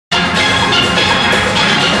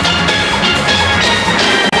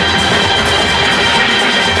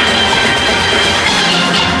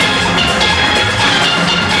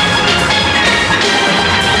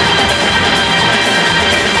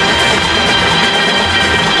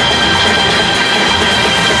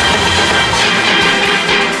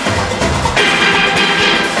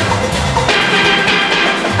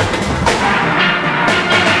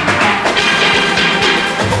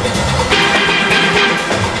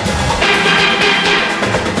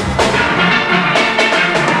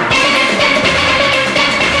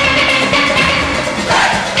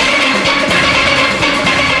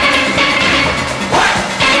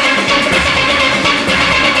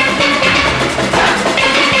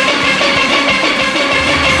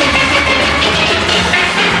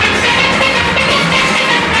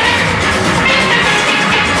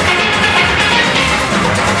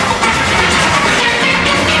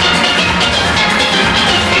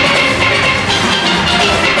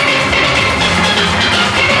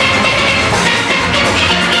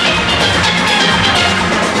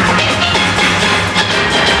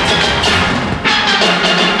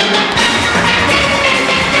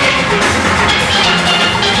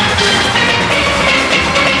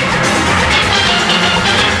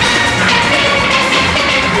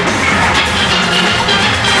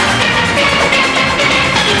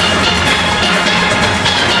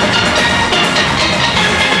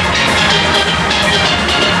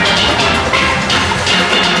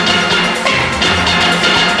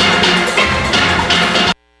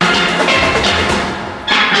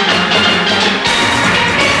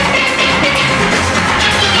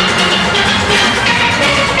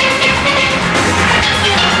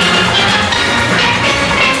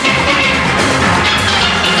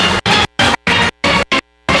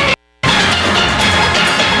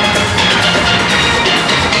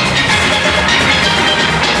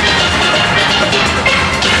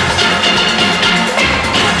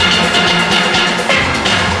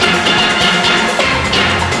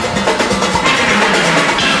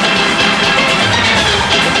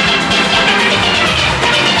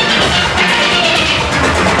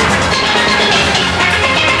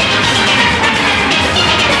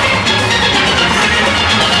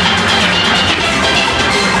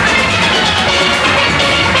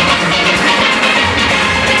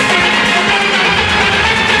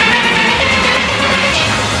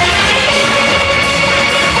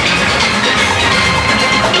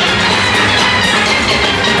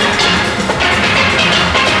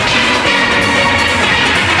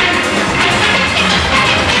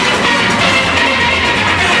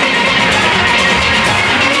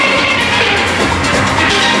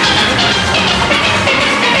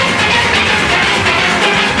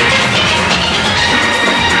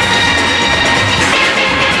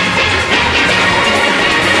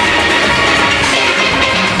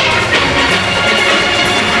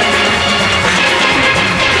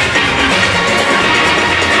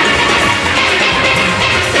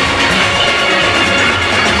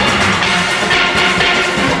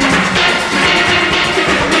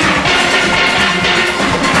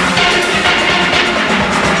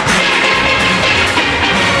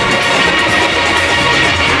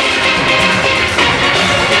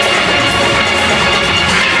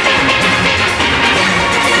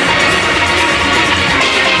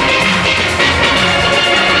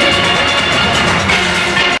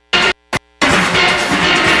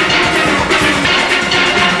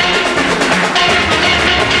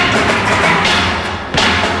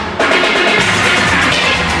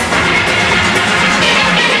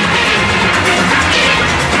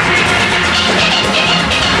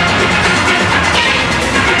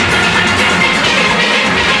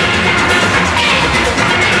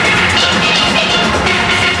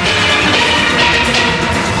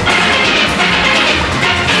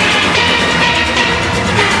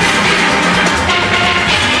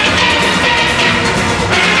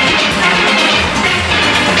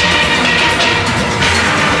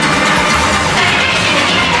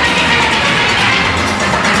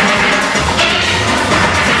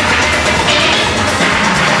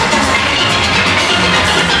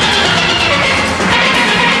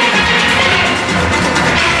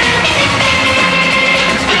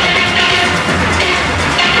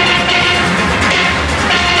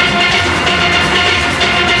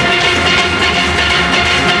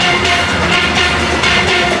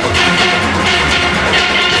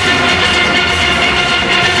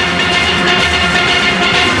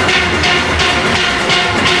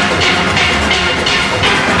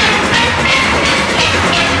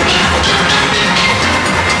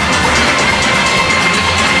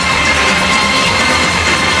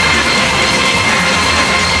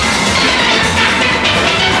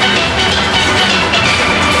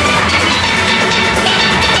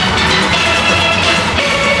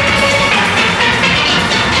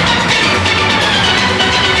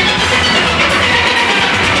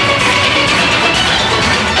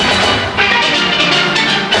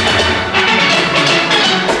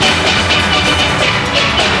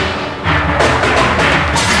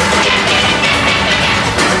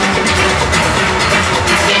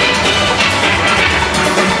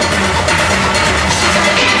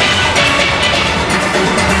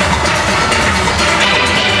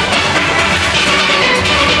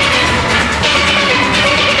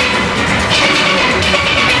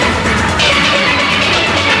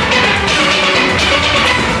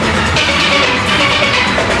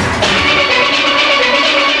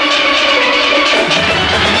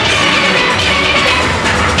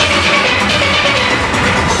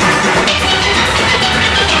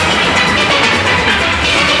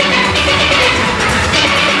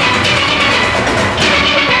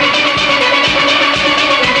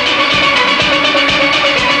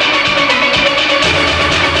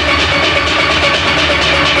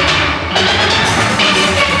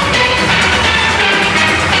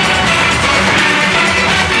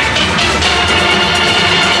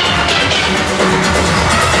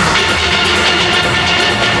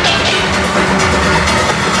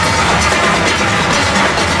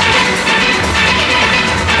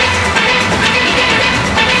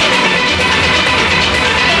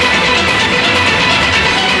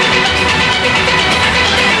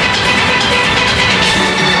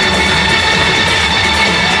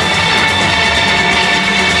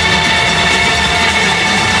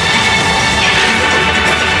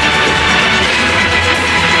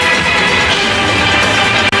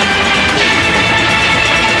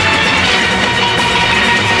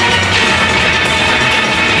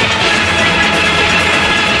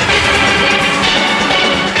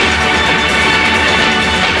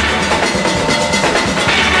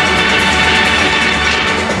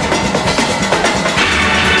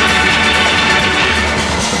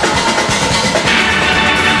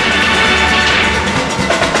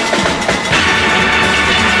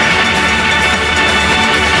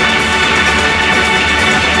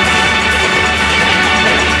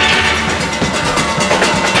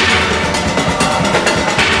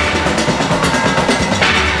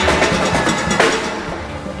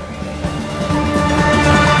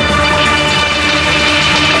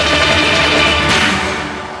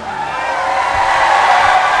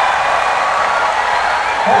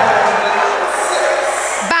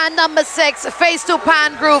It's Phase 2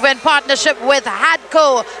 Pan Groove in partnership with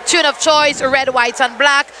Hadco. Tune of choice, Red, White and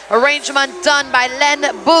Black. Arrangement done by Len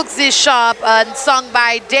Bugsy Sharp and sung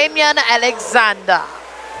by Damian Alexander.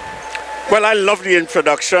 Well, I love the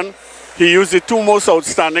introduction. He used the two most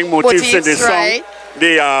outstanding motifs in the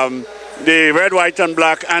song. The Red, White and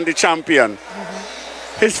Black and the Champion.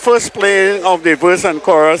 His first playing of the verse and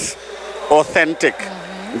chorus, authentic.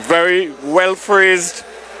 Very well phrased,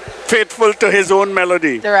 faithful to his own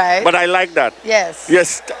melody. Right. But I like that. Yes.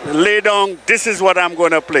 Yes, lay down, this is what I'm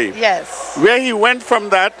going to play. Yes. Where he went from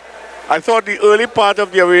that, I thought the early part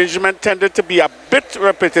of the arrangement tended to be a bit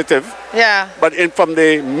repetitive. Yeah. But from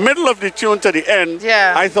the middle of the tune to the end,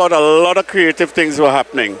 yeah, I thought a lot of creative things were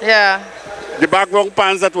happening. Yeah. The background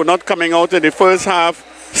pans that were not coming out in the first half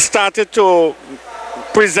started to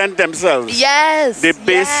present themselves. Yes. The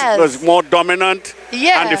bass was more dominant.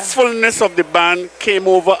 Yeah. And the fullness of the band came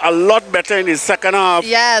over a lot better in the second half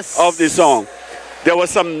of the song. There were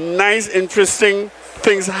some nice, interesting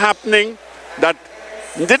things happening that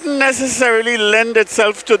didn't necessarily lend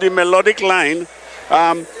itself to the melodic line.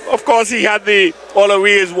 Of course, he had the All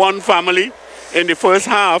Away Is One family in the first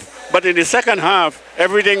half, but in the second half,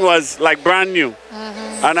 everything was like brand new.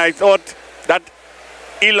 And I thought that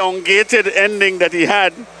elongated ending that he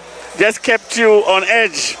had just kept you on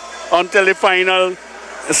edge until the final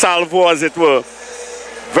salvo, as it were.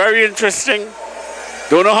 Very interesting.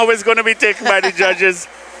 Don't know how it's going to be taken by the judges,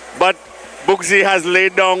 but Bugsy has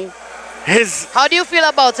laid down his... How do you feel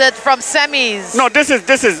about it from semis? No, this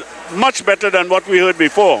is much better than what we heard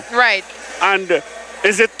before. Right. And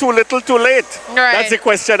is it too little, too late? Right. That's the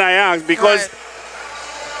question I ask, because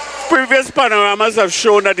previous panoramas have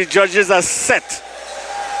shown that the judges are set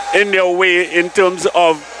in their way in terms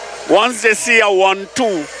of once they see a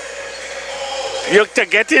 1-2, to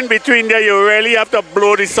get in between there, you really have to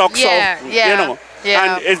blow the socks off. You know.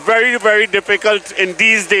 And it's very, very difficult in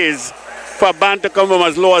these days for a band to come from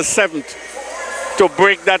as low as 7th to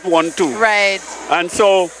break that 1-2. Right. And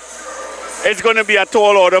so it's going to be a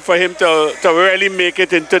tall order for him to really make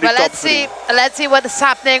it into the top three. Let's see what is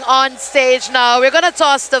happening on stage now. We're going to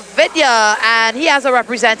toss the video, and he has a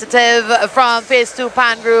representative from Phase 2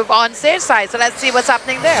 Pan Groove on stage side. So let's see what's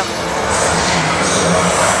happening there.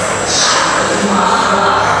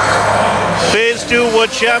 Phase 2 were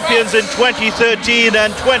champions in 2013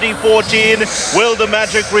 and 2014. Will the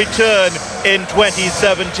magic return in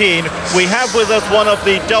 2017? We have with us one of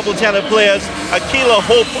the double tenor players, Akila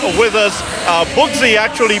Hope, with us. Bugsy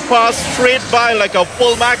actually passed straight by like a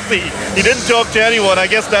full maxi. He didn't talk to anyone. I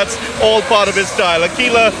guess that's all part of his style.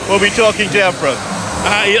 Akila will be talking to Emperor.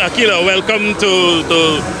 Akila, welcome to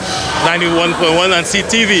 91.1 and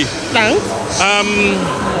CTV. Thanks.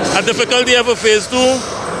 A difficulty of a Phase 2,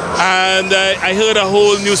 and I heard a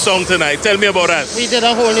whole new song tonight. Tell me about that. We did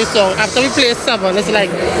a whole new song. After we played 7, it's like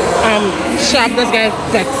Sharp does get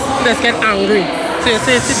vexed, does get angry. So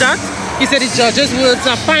you see that? He said the judges' words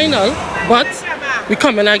are final, but we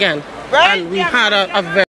come in again. And we had a very